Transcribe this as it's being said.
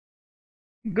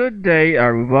Good day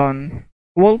everyone.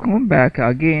 Welcome back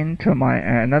again to my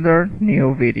another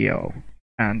new video.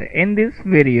 And in this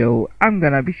video I'm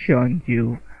gonna be showing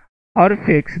you how to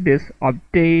fix this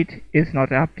update is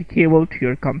not applicable to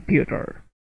your computer.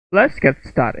 Let's get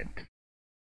started.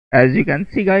 As you can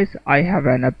see guys, I have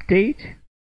an update.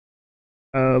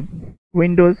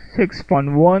 Windows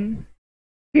 6.1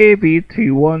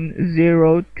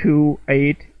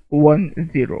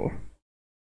 KB31028110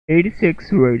 86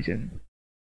 version.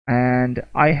 And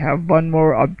I have one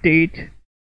more update,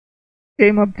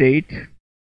 same update.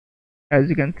 As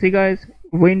you can see guys,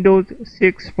 Windows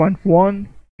 6.1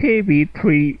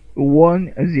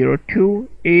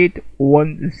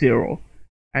 KB31028110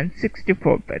 and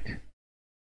 64-bit.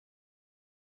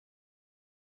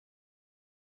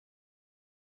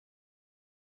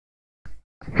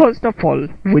 First of all,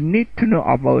 we need to know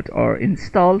about or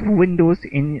install Windows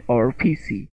in our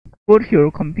PC. Go to your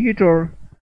computer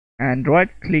and right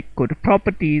click, go to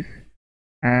properties,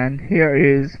 and here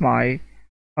is my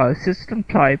system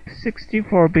type,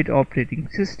 64-bit operating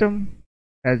system.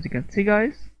 As you can see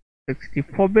guys,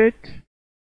 64-bit,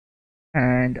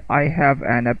 and I have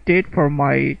an update for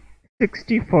my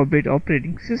 64-bit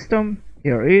operating system.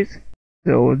 Here is,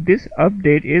 so this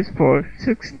update is for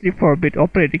 64-bit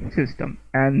operating system,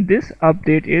 and this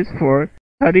update is for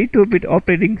 32-bit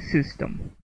operating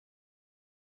system.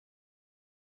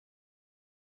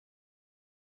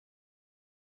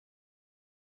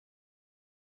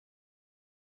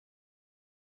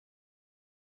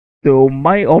 So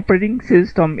my operating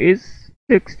system is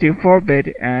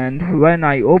 64-bit, and when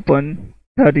I open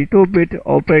 32-bit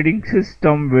operating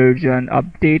system version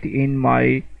update in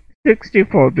my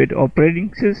 64-bit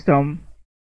operating system,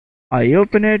 I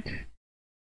open it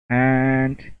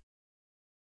and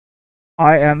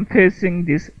I am facing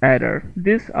this error.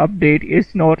 This update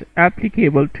is not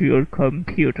applicable to your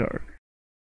computer.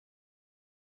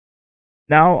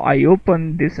 Now I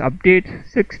open this update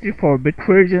 64-bit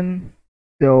version.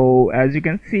 So as you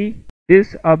can see,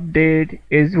 this update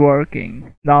is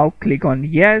working. Now click on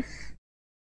yes,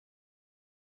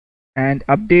 and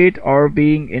update are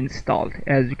being installed.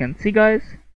 As you can see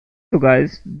guys, so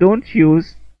guys, don't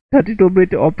use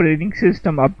 32-bit operating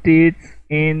system updates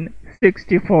in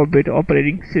 64-bit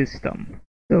operating system.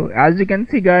 So as you can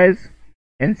see guys,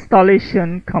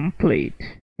 installation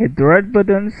complete. Hit the red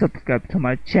button, subscribe to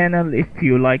my channel if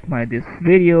you like this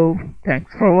video.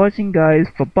 Thanks for watching guys,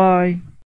 bye bye.